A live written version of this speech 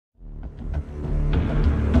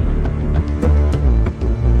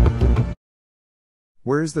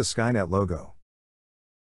Where is the Skynet logo?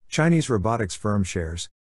 Chinese robotics firm shares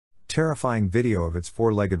terrifying video of its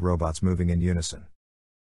four-legged robots moving in unison.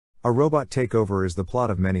 A robot takeover is the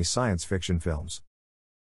plot of many science fiction films.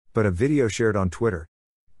 But a video shared on Twitter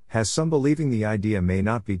has some believing the idea may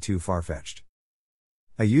not be too far-fetched.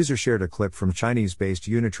 A user shared a clip from Chinese-based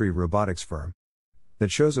Unitree robotics firm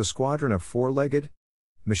that shows a squadron of four-legged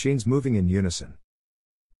machines moving in unison.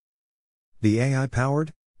 The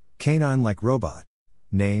AI-powered, canine-like robot,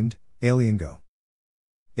 named Aliengo,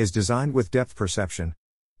 is designed with depth perception,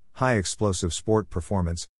 high explosive sport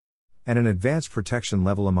performance, and an advanced protection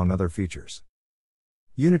level among other features.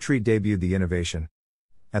 Unitree debuted the innovation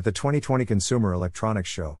at the 2020 Consumer Electronics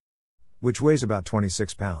Show, which weighs about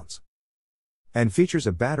 26 pounds, and features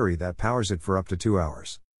a battery that powers it for up to 2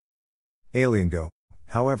 hours. Aliengo,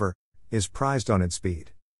 however, is prized on its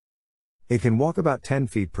speed. It can walk about 10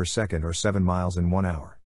 feet per second or 7 miles in 1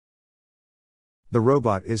 hour. The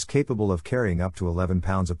robot is capable of carrying up to 11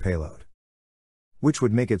 pounds of payload, which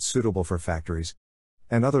would make it suitable for factories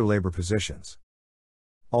and other labor positions.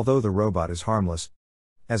 Although the robot is harmless,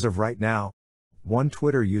 as of right now, one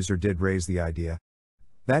Twitter user did raise the idea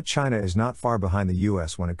that China is not far behind the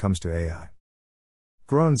US when it comes to AI.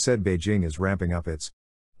 Groen said Beijing is ramping up its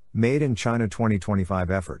Made in China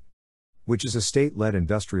 2025 effort, which is a state-led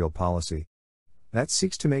industrial policy that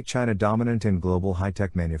seeks to make China dominant in global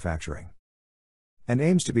high-tech manufacturing and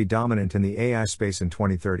aims to be dominant in the AI space in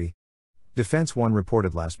 2030, Defense One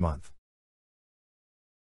reported last month.